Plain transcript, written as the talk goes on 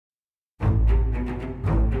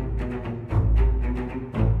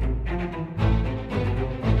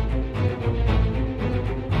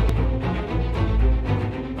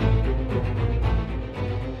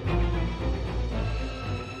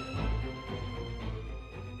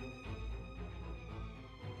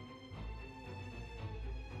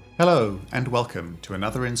Hello, and welcome to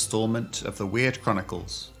another installment of the Weird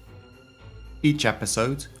Chronicles. Each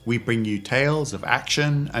episode, we bring you tales of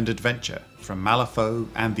action and adventure from Malifaux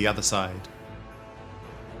and the other side.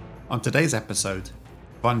 On today's episode,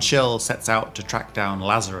 Von Schill sets out to track down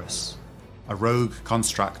Lazarus, a rogue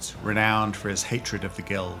construct renowned for his hatred of the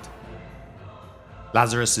Guild.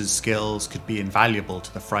 Lazarus's skills could be invaluable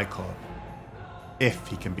to the Freikorps, if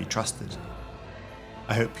he can be trusted.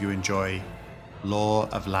 I hope you enjoy Law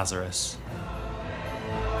of Lazarus.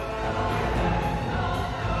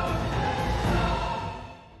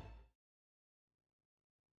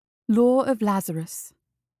 Law of Lazarus.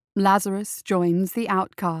 Lazarus Joins the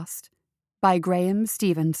Outcast by Graham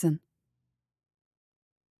Stevenson.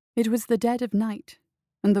 It was the dead of night,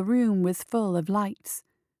 and the room was full of lights.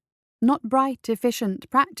 Not bright, efficient,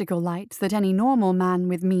 practical lights that any normal man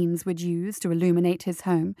with means would use to illuminate his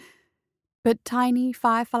home, but tiny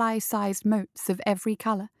firefly-sized motes of every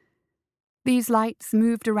colour. These lights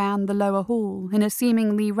moved around the lower hall in a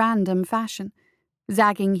seemingly random fashion,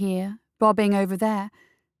 zagging here, bobbing over there,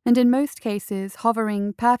 and in most cases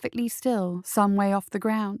hovering perfectly still some way off the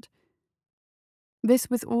ground. This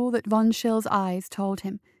was all that Von Schill's eyes told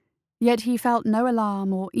him, yet he felt no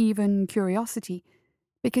alarm or even curiosity,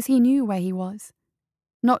 because he knew where he was.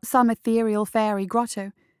 Not some ethereal fairy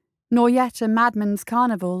grotto, nor yet a madman's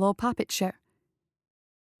carnival or puppet show.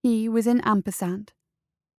 He was in Ampersand.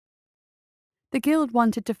 The Guild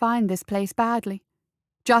wanted to find this place badly,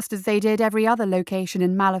 just as they did every other location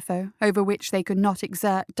in Malifaux over which they could not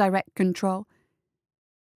exert direct control.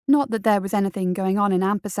 Not that there was anything going on in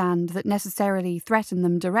Ampersand that necessarily threatened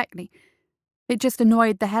them directly. It just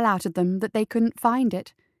annoyed the hell out of them that they couldn't find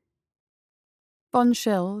it. Von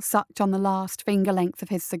Schill sucked on the last finger length of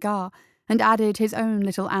his cigar and added his own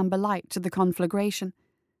little amber light to the conflagration.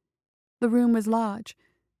 The room was large,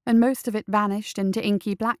 and most of it vanished into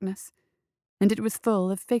inky blackness, and it was full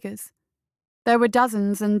of figures. There were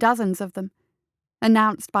dozens and dozens of them,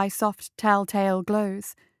 announced by soft telltale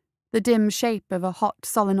glows, the dim shape of a hot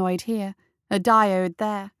solenoid here, a diode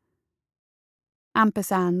there.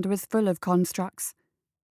 Ampersand was full of constructs.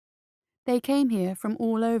 They came here from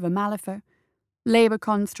all over Malifaux, labour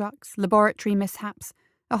constructs, laboratory mishaps,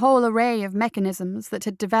 a whole array of mechanisms that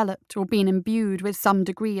had developed or been imbued with some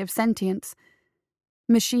degree of sentience.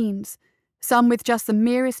 Machines, some with just the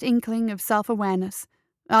merest inkling of self-awareness,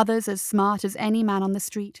 others as smart as any man on the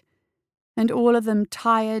street, and all of them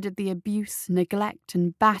tired of the abuse, neglect,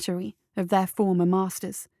 and battery of their former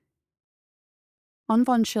masters. On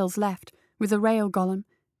Von Schill's left was a rail golem,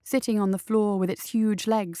 sitting on the floor with its huge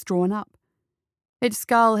legs drawn up. Its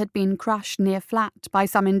skull had been crushed near flat by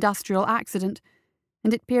some industrial accident,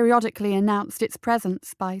 and it periodically announced its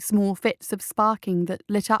presence by small fits of sparking that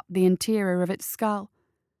lit up the interior of its skull.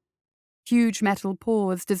 Huge metal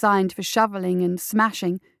paws designed for shoveling and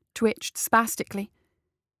smashing twitched spastically.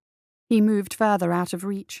 He moved further out of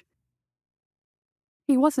reach.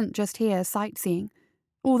 He wasn't just here sightseeing,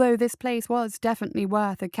 although this place was definitely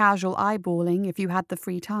worth a casual eyeballing if you had the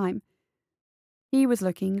free time. He was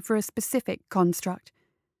looking for a specific construct,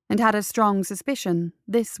 and had a strong suspicion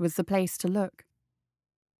this was the place to look.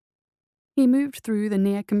 He moved through the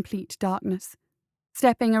near-complete darkness,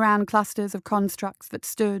 stepping around clusters of constructs that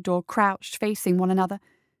stood or crouched facing one another,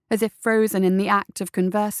 as if frozen in the act of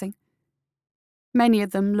conversing. Many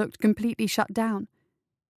of them looked completely shut down,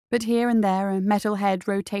 but here and there a metal head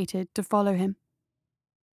rotated to follow him.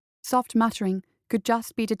 Soft muttering could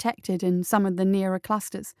just be detected in some of the nearer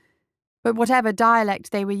clusters, but whatever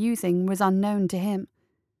dialect they were using was unknown to him.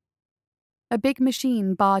 A big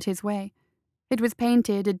machine barred his way. It was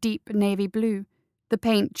painted a deep navy blue, the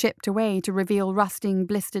paint chipped away to reveal rusting,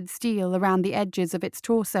 blistered steel around the edges of its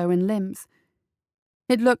torso and limbs.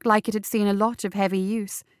 It looked like it had seen a lot of heavy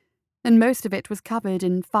use, and most of it was covered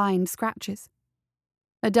in fine scratches.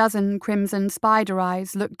 A dozen crimson spider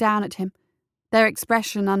eyes looked down at him, their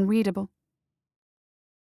expression unreadable.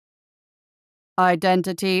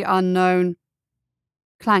 "Identity unknown,"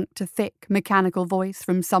 clanked a thick, mechanical voice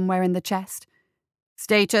from somewhere in the chest.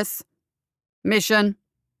 "Status. Mission."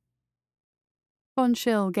 Von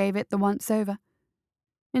Schill gave it the once-over.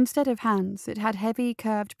 Instead of hands, it had heavy,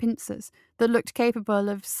 curved pincers that looked capable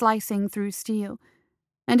of slicing through steel,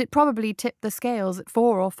 and it probably tipped the scales at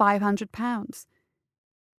 400 or 500 pounds.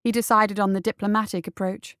 He decided on the diplomatic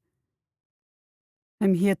approach.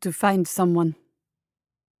 "I'm here to find someone,"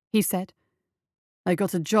 he said. "I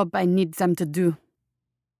got a job I need them to do."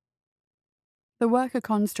 The worker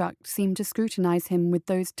construct seemed to scrutinize him with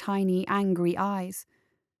those tiny, angry eyes.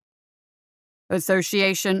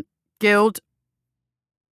 "Association, guild,"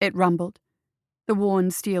 it rumbled. The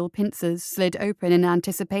worn steel pincers slid open in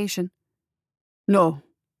anticipation. "No."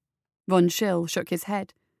 Von Schill shook his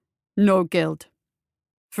head. "No guild.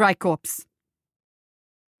 Freikorps."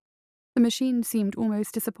 The machine seemed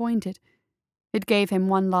almost disappointed. It gave him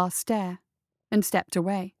one last stare, and stepped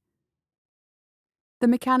away. The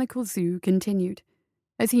mechanical zoo continued.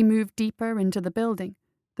 As he moved deeper into the building,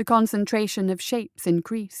 the concentration of shapes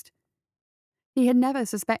increased. He had never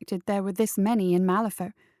suspected there were this many in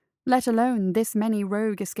Malifaux, let alone this many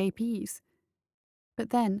rogue escapees.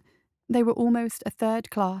 But then, they were almost a third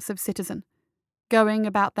class of citizen, going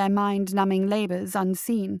about their mind-numbing labours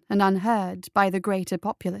unseen and unheard by the greater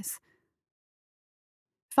populace.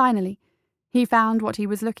 Finally, he found what he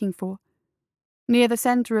was looking for. Near the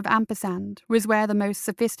centre of Ampersand was where the most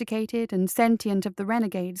sophisticated and sentient of the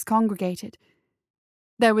renegades congregated.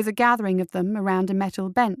 There was a gathering of them around a metal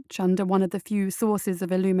bench under one of the few sources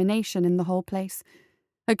of illumination in the whole place,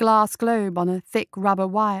 a glass globe on a thick rubber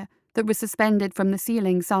wire that was suspended from the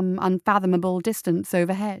ceiling some unfathomable distance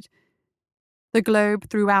overhead. The globe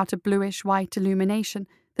threw out a bluish-white illumination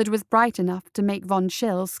that was bright enough to make Von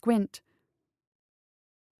Schill squint.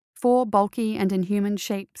 4 bulky and inhuman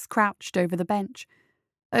shapes crouched over the bench.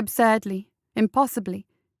 Absurdly, impossibly,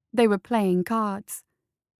 they were playing cards.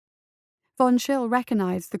 Von Schill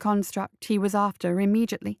recognized the construct he was after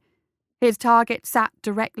immediately. His target sat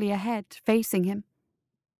directly ahead, facing him.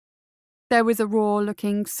 There was a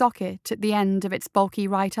raw-looking socket at the end of its bulky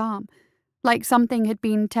right arm, like something had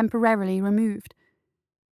been temporarily removed.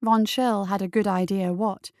 Von Schill had a good idea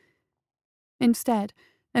what. Instead,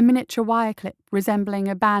 a miniature wire clip resembling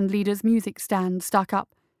a band leader's music stand stuck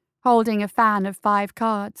up, holding a fan of 5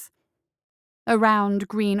 cards. A round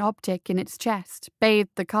green optic in its chest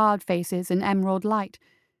bathed the card faces in emerald light,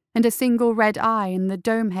 and a single red eye in the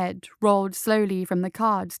dome head rolled slowly from the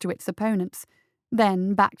cards to its opponents,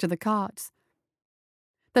 then back to the cards.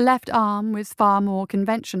 The left arm was far more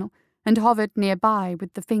conventional and hovered nearby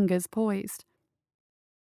with the fingers poised.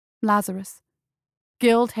 Lazarus.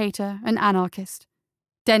 Guild hater and anarchist.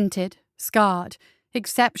 Dented, scarred,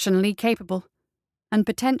 exceptionally capable, and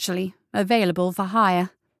potentially available for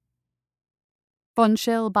hire. Von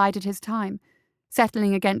Schill bided his time,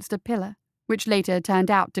 settling against a pillar, which later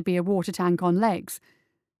turned out to be a water tank on legs,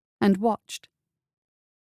 and watched.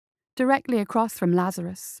 Directly across from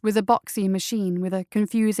Lazarus was a boxy machine with a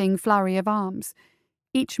confusing flurry of arms,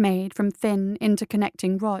 each made from thin,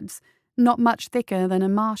 interconnecting rods, not much thicker than a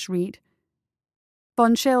marsh reed.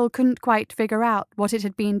 Von Schill couldn't quite figure out what it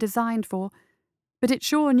had been designed for, but it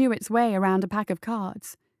sure knew its way around a pack of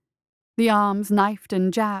cards. The arms knifed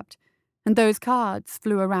and jabbed, and those cards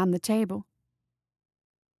flew around the table.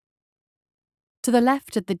 To the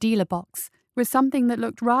left of the dealer box was something that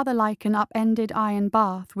looked rather like an upended iron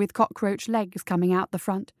bath with cockroach legs coming out the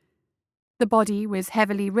front. The body was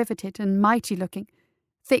heavily riveted and mighty-looking.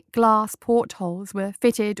 Thick glass portholes were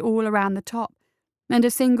fitted all around the top, and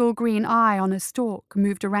a single green eye on a stalk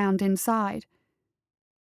moved around inside.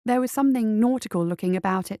 There was something nautical-looking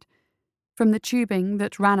about it, from the tubing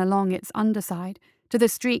that ran along its underside to the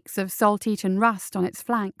streaks of salt-eaten rust on its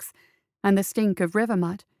flanks, and the stink of river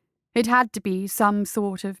mud. It had to be some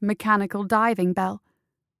sort of mechanical diving bell.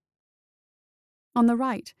 On the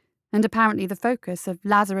right, and apparently the focus of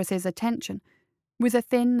Lazarus's attention, was a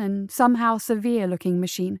thin and somehow severe-looking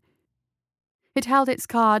machine. It held its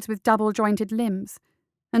cards with double-jointed limbs,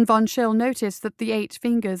 and Von Schill noticed that the 8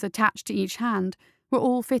 fingers attached to each hand were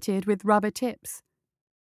all fitted with rubber tips.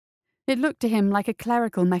 It looked to him like a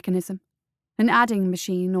clerical mechanism, an adding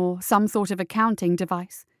machine or some sort of accounting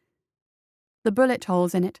device. The bullet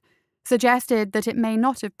holes in it suggested that it may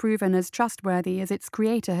not have proven as trustworthy as its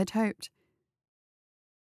creator had hoped.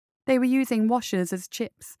 They were using washers as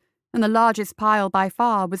chips, and the largest pile by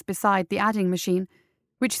far was beside the adding machine,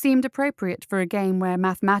 which seemed appropriate for a game where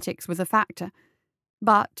mathematics was a factor.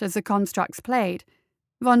 But, as the constructs played,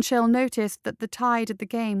 Von Schill noticed that the tide of the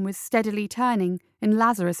game was steadily turning in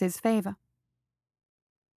Lazarus's favour.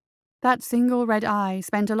 That single red eye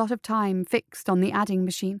spent a lot of time fixed on the adding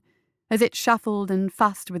machine, as it shuffled and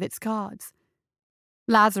fussed with its cards.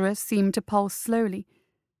 Lazarus seemed to pulse slowly,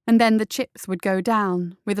 and then the chips would go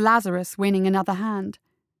down, with Lazarus winning another hand.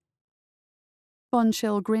 Von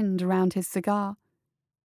Schill grinned around his cigar.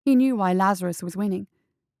 He knew why Lazarus was winning,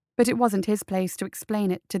 but it wasn't his place to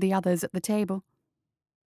explain it to the others at the table.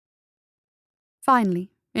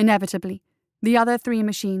 Finally, inevitably, the other 3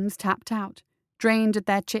 machines tapped out, drained at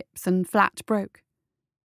their chips and flat broke.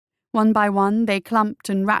 One by one they clumped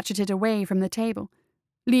and ratcheted away from the table,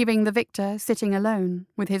 leaving the victor sitting alone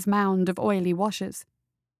with his mound of oily washers.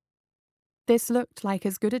 This looked like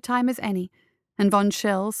as good a time as any, and von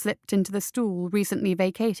Schill slipped into the stool recently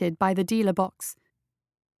vacated by the dealer box.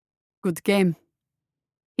 "Good game,"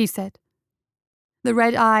 he said. The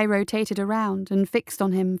red eye rotated around and fixed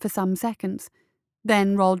on him for some seconds,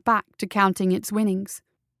 then rolled back to counting its winnings.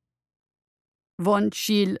 "Von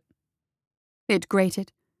Schill," it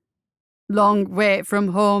grated. "Long way from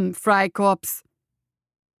home, Freikorps.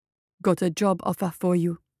 Got a job offer for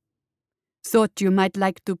you. Thought you might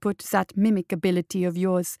like to put that mimic ability of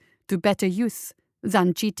yours to better use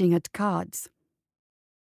than cheating at cards."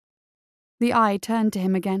 The eye turned to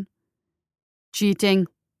him again. "Cheating.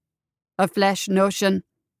 A flesh notion.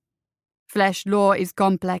 Flesh law is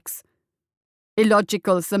complex.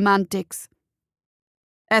 Illogical semantics.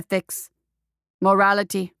 Ethics.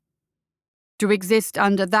 Morality. To exist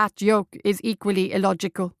under that yoke is equally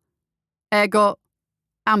illogical. Ergo,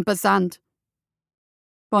 ampersand."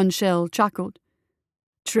 Von Schill chuckled.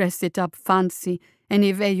 "Dress it up fancy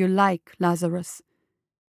any way you like, Lazarus.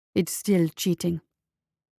 It's still cheating.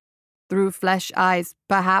 Through flesh eyes,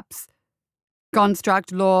 perhaps.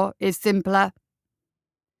 Construct law is simpler.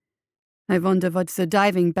 I wonder what the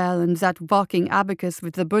diving bell and that walking abacus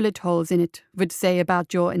with the bullet holes in it would say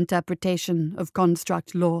about your interpretation of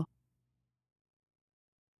construct law."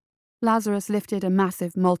 Lazarus lifted a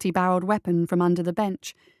massive multi-barreled weapon from under the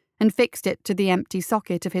bench and fixed it to the empty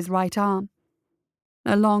socket of his right arm.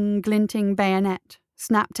 A long, glinting bayonet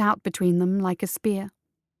snapped out between them like a spear.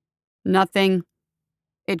 "Nothing,"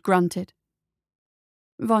 it grunted.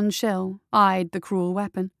 Von Schill eyed the cruel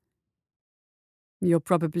weapon. "You're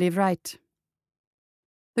probably right."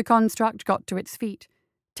 The construct got to its feet,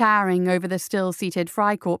 towering over the still-seated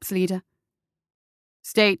Freikorps leader.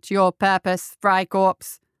 "State your purpose,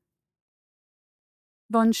 Freikorps."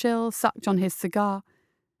 Von Schill sucked on his cigar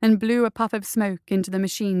and blew a puff of smoke into the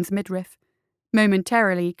machine's midriff,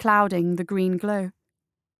 momentarily clouding the green glow.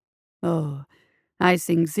 "Oh, I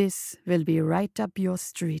think this will be right up your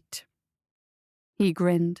street." He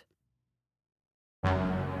grinned.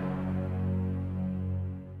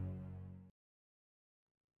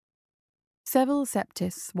 Seville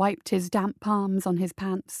Septis wiped his damp palms on his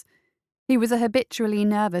pants. He was a habitually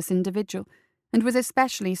nervous individual, and was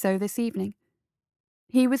especially so this evening.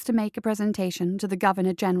 He was to make a presentation to the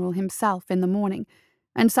Governor-General himself in the morning,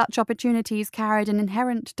 and such opportunities carried an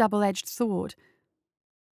inherent double-edged sword.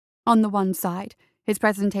 On the one side, his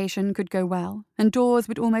presentation could go well, and doors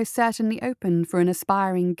would almost certainly open for an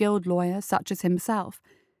aspiring guild lawyer such as himself.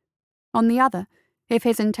 On the other, if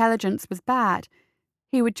his intelligence was bad,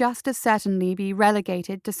 he would just as certainly be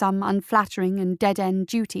relegated to some unflattering and dead-end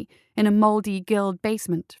duty in a mouldy guild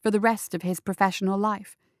basement for the rest of his professional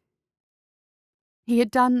life. He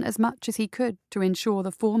had done as much as he could to ensure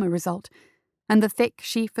the former result, and the thick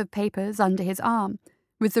sheaf of papers under his arm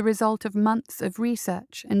was the result of months of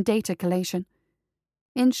research and data collation.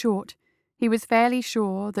 In short, he was fairly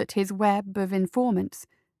sure that his web of informants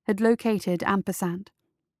had located Ampersand.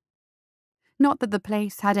 Not that the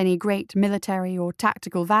place had any great military or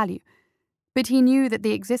tactical value, but he knew that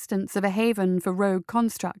the existence of a haven for rogue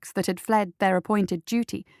constructs that had fled their appointed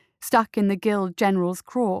duty stuck in the guild general's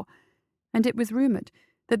craw, and it was rumoured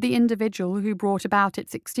that the individual who brought about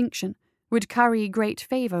its extinction would curry great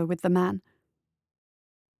favour with the man.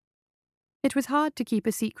 It was hard to keep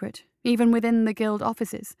a secret, even within the guild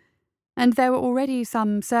offices, and there were already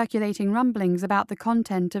some circulating rumblings about the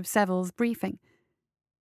content of Seville's briefing.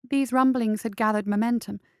 These rumblings had gathered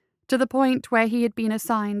momentum, to the point where he had been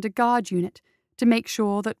assigned a guard unit to make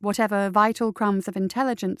sure that whatever vital crumbs of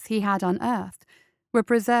intelligence he had unearthed were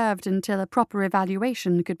preserved until a proper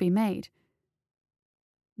evaluation could be made.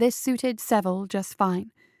 This suited Seville just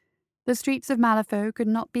fine. The streets of Malifaux could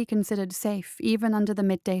not be considered safe even under the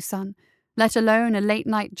midday sun, let alone a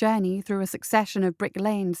late-night journey through a succession of brick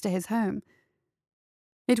lanes to his home.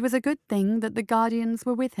 It was a good thing that the Guardians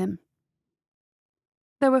were with him.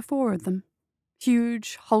 There were 4 of them,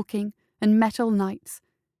 huge, hulking, and metal knights.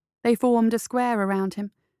 They formed a square around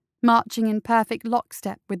him, marching in perfect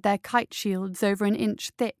lockstep with their kite shields over an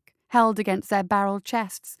inch thick, held against their barrel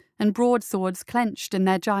chests, and broadswords clenched in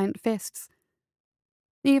their giant fists.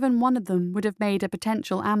 Even one of them would have made a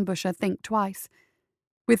potential ambusher think twice.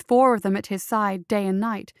 With 4 of them at his side day and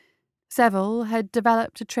night, Seville had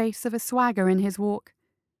developed a trace of a swagger in his walk.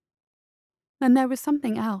 And there was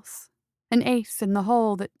something else, an ace in the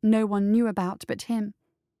hole that no one knew about but him.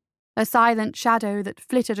 A silent shadow that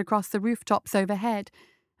flitted across the rooftops overhead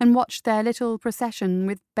and watched their little procession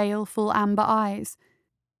with baleful amber eyes.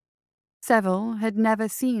 Seville had never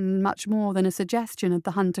seen much more than a suggestion of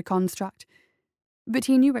the hunter construct, but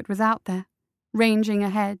he knew it was out there, ranging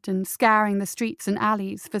ahead and scouring the streets and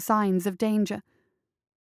alleys for signs of danger.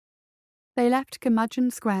 They left Curmudgeon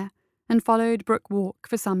Square and followed Brook Walk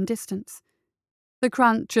for some distance. The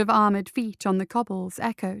crunch of armoured feet on the cobbles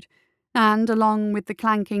echoed, and, along with the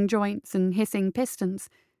clanking joints and hissing pistons,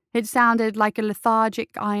 it sounded like a lethargic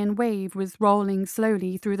iron wave was rolling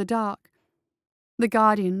slowly through the dark. The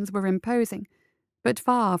guardians were imposing, but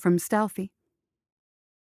far from stealthy.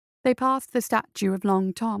 They passed the statue of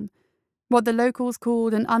Long Tom, what the locals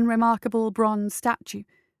called an unremarkable bronze statue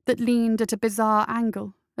that leaned at a bizarre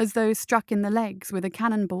angle, as though struck in the legs with a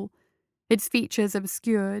cannonball, its features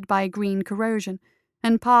obscured by green corrosion,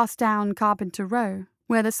 and passed down Carpenter Row,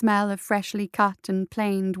 where the smell of freshly cut and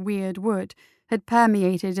planed weird wood had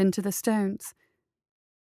permeated into the stones.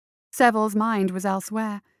 Seville's mind was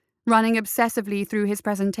elsewhere, running obsessively through his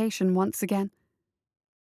presentation once again.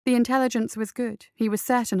 The intelligence was good, he was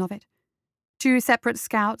certain of it. 2 separate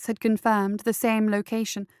scouts had confirmed the same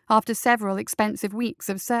location after several expensive weeks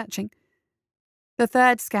of searching. The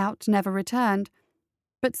 3rd scout never returned,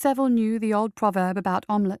 but Seville knew the old proverb about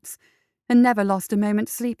omelettes, and never lost a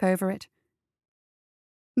moment's sleep over it.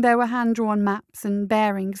 There were hand-drawn maps and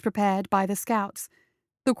bearings prepared by the scouts.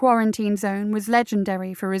 The quarantine zone was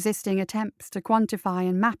legendary for resisting attempts to quantify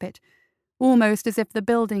and map it, almost as if the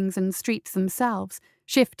buildings and streets themselves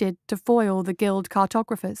shifted to foil the guild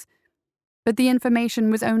cartographers. But the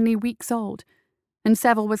information was only weeks old, and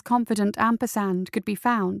Seville was confident Ampersand could be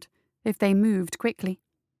found if they moved quickly.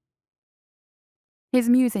 His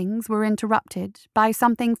musings were interrupted by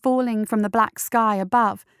something falling from the black sky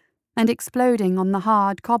above and exploding on the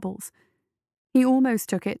hard cobbles. He almost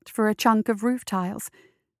took it for a chunk of roof tiles,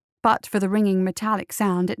 but for the ringing metallic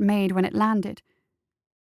sound it made when it landed.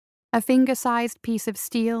 A finger-sized piece of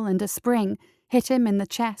steel and a spring hit him in the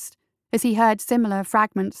chest as he heard similar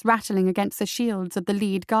fragments rattling against the shields of the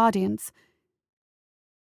lead guardians.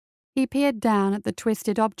 He peered down at the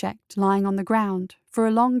twisted object lying on the ground for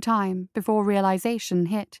a long time before realization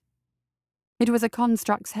hit. It was a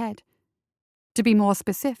construct's head. To be more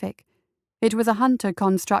specific, it was a hunter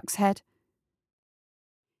construct's head.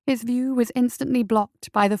 His view was instantly blocked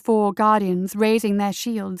by the 4 guardians raising their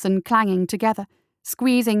shields and clanging together,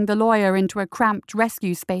 squeezing the lawyer into a cramped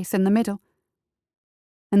rescue space in the middle.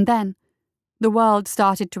 And then, the world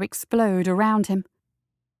started to explode around him.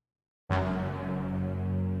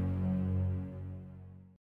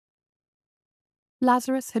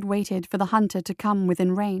 Lazarus had waited for the hunter to come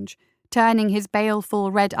within range, turning his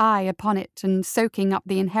baleful red eye upon it and soaking up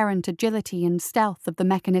the inherent agility and stealth of the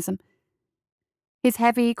mechanism. His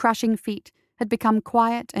heavy, crushing feet had become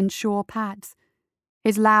quiet and sure pads.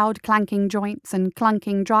 His loud, clanking joints and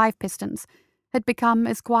clunking drive pistons had become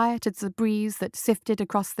as quiet as the breeze that sifted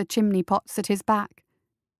across the chimney pots at his back.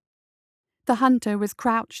 The hunter was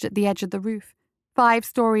crouched at the edge of the roof, 5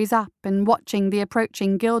 stories up and watching the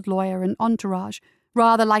approaching guild lawyer and entourage,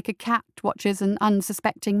 rather like a cat watches an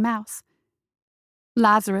unsuspecting mouse.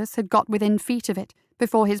 Lazarus had got within feet of it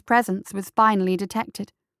before his presence was finally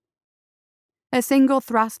detected. A single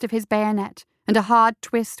thrust of his bayonet and a hard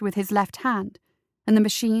twist with his left hand, and the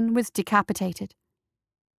machine was decapitated.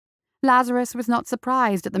 Lazarus was not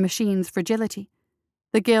surprised at the machine's fragility.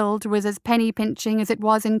 The guild was as penny-pinching as it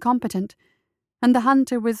was incompetent, and the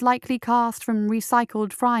hunter was likely cast from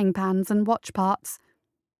recycled frying pans and watch parts.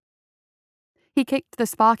 He kicked the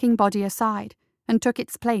sparking body aside and took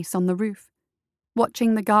its place on the roof,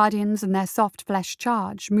 watching the guardians and their soft flesh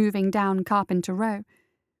charge moving down Carpenter Row.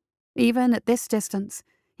 Even at this distance,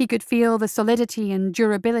 he could feel the solidity and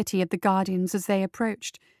durability of the guardians as they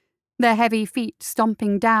approached, their heavy feet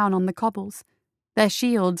stomping down on the cobbles, their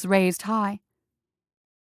shields raised high.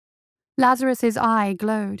 Lazarus's eye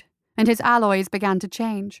glowed, and his alloys began to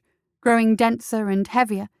change, growing denser and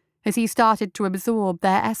heavier as he started to absorb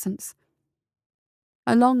their essence.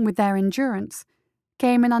 Along with their endurance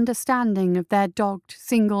came an understanding of their dogged,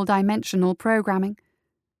 single-dimensional programming.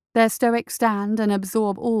 Their stoic stand and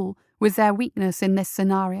absorb all was their weakness in this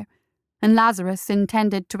scenario, and Lazarus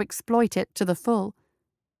intended to exploit it to the full.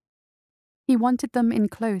 He wanted them in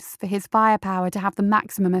close for his firepower to have the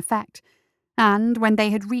maximum effect, and when they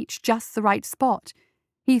had reached just the right spot,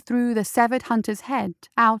 he threw the severed hunter's head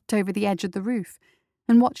out over the edge of the roof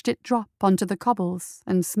and watched it drop onto the cobbles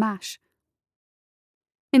and smash.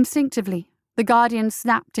 Instinctively, the guardians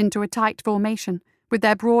snapped into a tight formation, with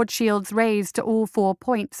their broad shields raised to all 4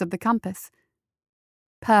 points of the compass.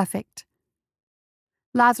 Perfect.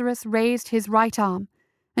 Lazarus raised his right arm,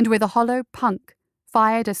 and with a hollow punk,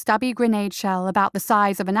 fired a stubby grenade shell about the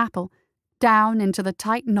size of an apple down into the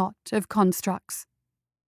tight knot of constructs.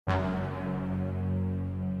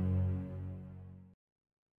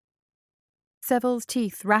 Seville's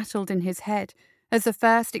teeth rattled in his head as the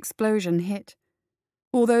first explosion hit.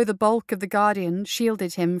 Although the bulk of the Guardian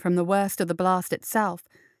shielded him from the worst of the blast itself,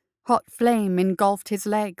 hot flame engulfed his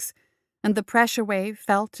legs, and the pressure wave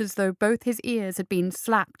felt as though both his ears had been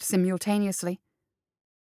slapped simultaneously.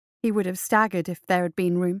 He would have staggered if there had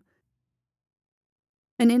been room.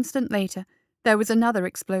 An instant later, there was another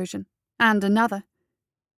explosion, and another.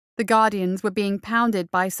 The Guardians were being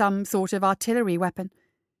pounded by some sort of artillery weapon.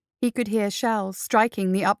 He could hear shells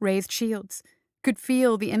striking the upraised shields, could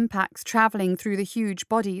feel the impacts travelling through the huge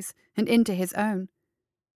bodies and into his own.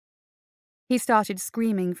 He started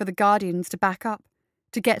screaming for the Guardians to back up,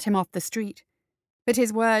 to get him off the street, but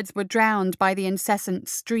his words were drowned by the incessant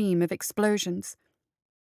stream of explosions.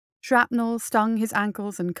 Shrapnel stung his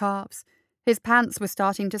ankles and calves, his pants were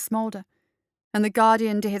starting to smoulder, and the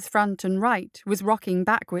Guardian to his front and right was rocking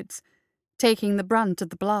backwards, taking the brunt of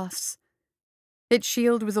the blasts. Its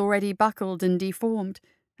shield was already buckled and deformed,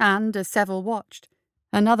 and, as Seville watched,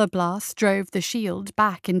 another blast drove the shield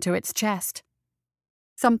back into its chest.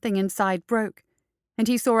 Something inside broke, and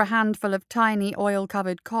he saw a handful of tiny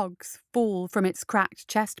oil-covered cogs fall from its cracked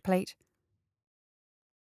chest plate.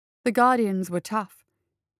 The Guardians were tough,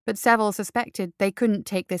 but Seville suspected they couldn't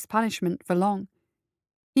take this punishment for long.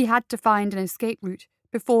 He had to find an escape route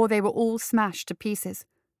before they were all smashed to pieces.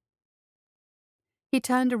 He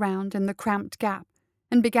turned around in the cramped gap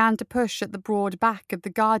and began to push at the broad back of the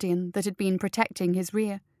Guardian that had been protecting his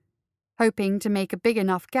rear, hoping to make a big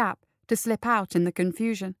enough gap to slip out in the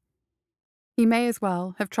confusion. He may as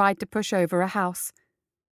well have tried to push over a house.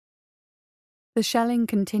 The shelling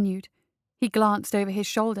continued. He glanced over his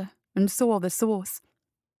shoulder and saw the source.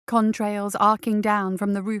 Contrails arcing down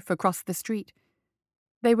from the roof across the street.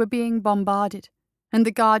 They were being bombarded, and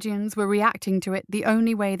the Guardians were reacting to it the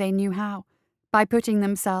only way they knew how, by putting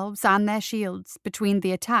themselves and their shields between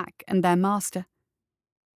the attack and their master.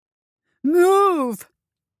 "Move!"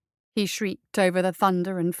 he shrieked over the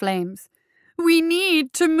thunder and flames. "We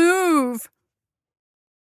need to move!"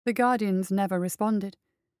 The Guardians never responded.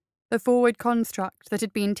 The forward construct that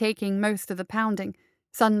had been taking most of the pounding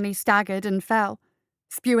suddenly staggered and fell,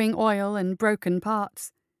 spewing oil and broken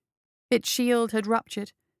parts. Its shield had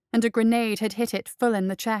ruptured, and a grenade had hit it full in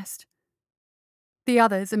the chest. The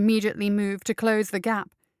others immediately moved to close the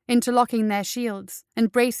gap, interlocking their shields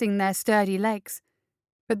and bracing their sturdy legs,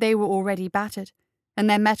 but they were already battered, and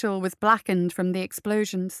their metal was blackened from the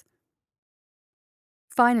explosions.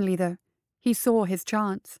 Finally, though, he saw his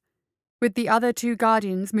chance. With the other two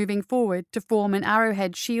Guardians moving forward to form an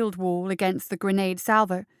arrowhead shield wall against the grenade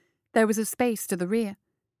salvo, there was a space to the rear.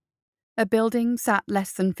 A building sat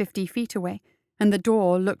less than 50 feet away, and the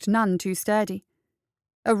door looked none too sturdy.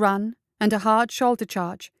 A run and a hard shoulder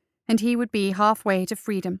charge, and he would be halfway to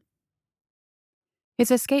freedom.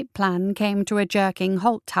 His escape plan came to a jerking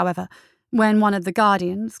halt, however, when one of the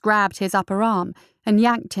Guardians grabbed his upper arm and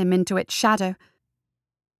yanked him into its shadow.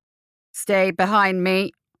 "Stay behind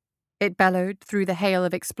me," it bellowed through the hail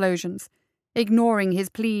of explosions, ignoring his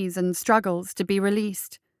pleas and struggles to be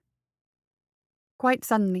released. Quite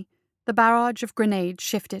suddenly, the barrage of grenades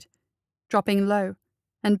shifted, dropping low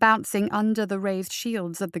and bouncing under the raised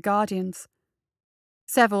shields of the Guardians.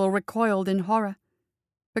 Seville recoiled in horror,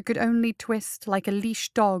 but could only twist like a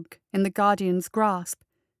leashed dog in the Guardian's grasp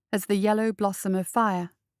as the yellow blossom of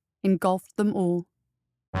fire engulfed them all.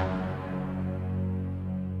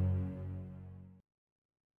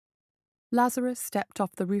 Lazarus stepped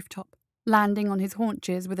off the rooftop, landing on his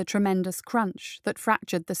haunches with a tremendous crunch that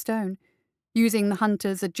fractured the stone, using the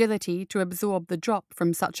hunter's agility to absorb the drop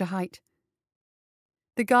from such a height.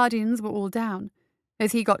 The Guardians were all down.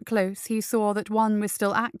 As he got close, he saw that one was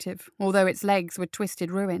still active, although its legs were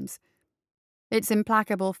twisted ruins. Its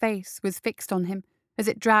implacable face was fixed on him as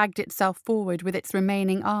it dragged itself forward with its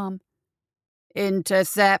remaining arm.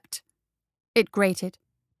 "Intercept!" it grated.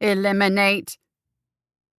 "Eliminate!"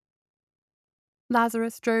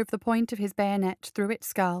 Lazarus drove the point of his bayonet through its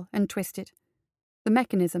skull and twisted. The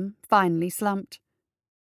mechanism finally slumped.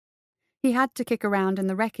 He had to kick around in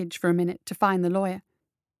the wreckage for a minute to find the lawyer.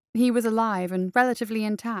 He was alive and relatively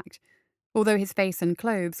intact, although his face and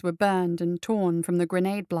clothes were burned and torn from the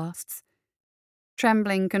grenade blasts.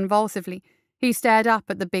 Trembling convulsively, he stared up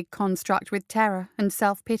at the big construct with terror and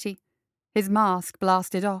self-pity, his mask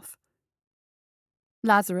blasted off.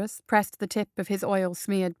 Lazarus pressed the tip of his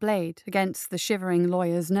oil-smeared blade against the shivering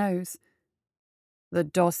lawyer's nose. "The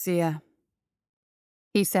dossier,"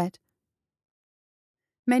 he said.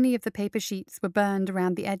 Many of the paper sheets were burned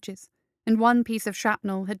around the edges, and one piece of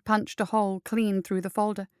shrapnel had punched a hole clean through the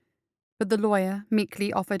folder, but the lawyer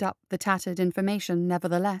meekly offered up the tattered information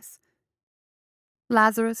nevertheless.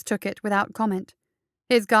 Lazarus took it without comment,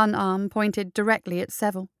 his gun arm pointed directly at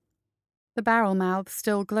Seville. The barrel mouth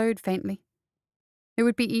still glowed faintly. It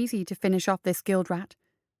would be easy to finish off this guild rat.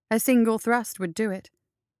 A single thrust would do it.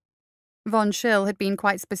 Von Schill had been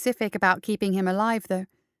quite specific about keeping him alive, though.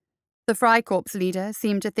 The Freikorps leader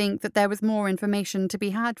seemed to think that there was more information to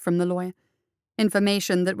be had from the lawyer,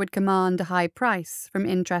 information that would command a high price from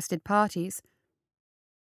interested parties.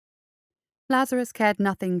 Lazarus cared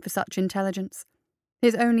nothing for such intelligence.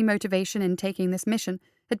 His only motivation in taking this mission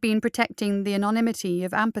had been protecting the anonymity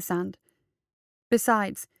of Ampersand.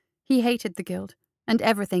 Besides, he hated the guild and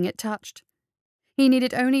everything it touched. He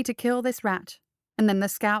needed only to kill this rat, and then the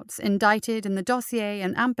scouts indicted in the dossier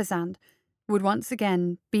and Ampersand would once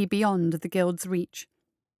again be beyond the guild's reach.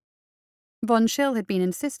 Von Schill had been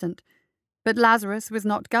insistent, but Lazarus was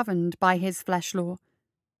not governed by his flesh law.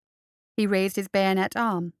 He raised his bayonet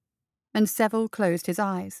arm, and Seville closed his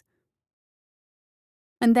eyes.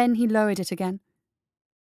 And then he lowered it again.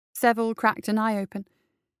 Seville cracked an eye open,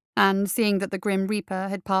 and, seeing that the Grim Reaper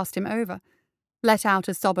had passed him over, let out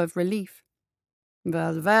a sob of relief.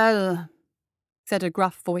 "Well, well," said a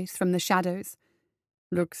gruff voice from the shadows.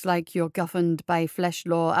 "Looks like you're governed by flesh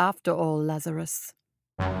law after all, Lazarus."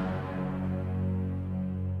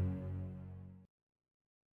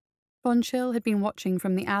 Von Schill had been watching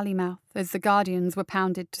from the alley mouth as the Guardians were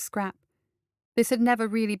pounded to scrap. This had never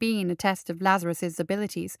really been a test of Lazarus's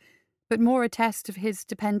abilities, but more a test of his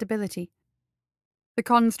dependability. The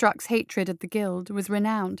construct's hatred of the guild was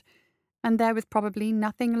renowned, and there was probably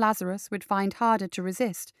nothing Lazarus would find harder to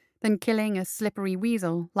resist than killing a slippery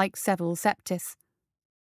weasel like Seville Septis.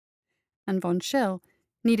 And Von Schill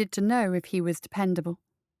needed to know if he was dependable.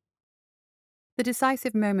 The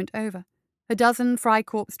decisive moment over, a dozen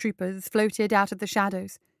Freikorps troopers floated out of the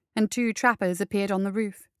shadows, and 2 trappers appeared on the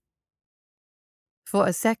roof. "For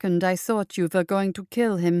a second I thought you were going to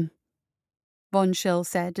kill him," Von Schill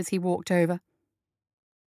said as he walked over.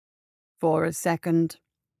 "For a second,"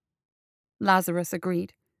 Lazarus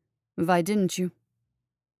agreed. "Why didn't you?"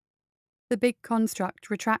 The big construct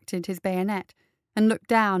retracted his bayonet and looked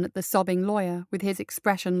down at the sobbing lawyer with his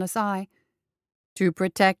expressionless eye. "To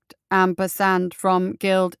protect Ampersand from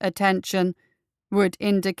guild attention would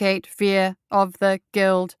indicate fear of the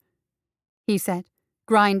guild," he said,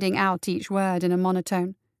 grinding out each word in a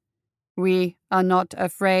monotone. "We are not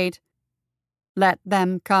afraid. Let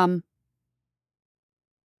them come."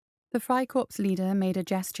 The Freikorps leader made a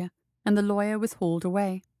gesture, and the lawyer was hauled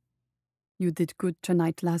away. "You did good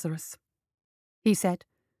tonight, Lazarus," he said.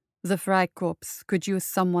 "The Freikorps could use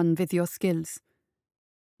someone with your skills.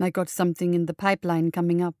 I got something in the pipeline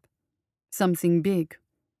coming up. Something big."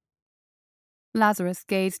 Lazarus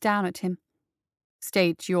gazed down at him.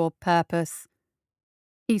 "State your purpose,"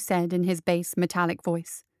 he said in his bass metallic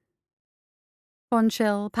voice. Von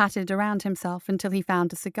Schill patted around himself until he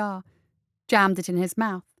found a cigar, jammed it in his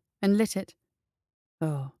mouth, and lit it.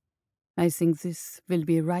 "Oh, I think this will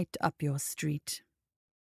be right up your street."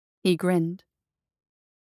 He grinned.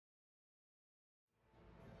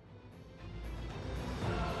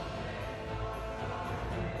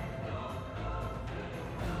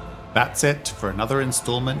 That's it for another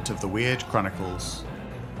installment of the Weird Chronicles.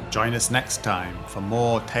 Join us next time for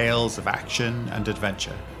more tales of action and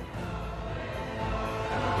adventure.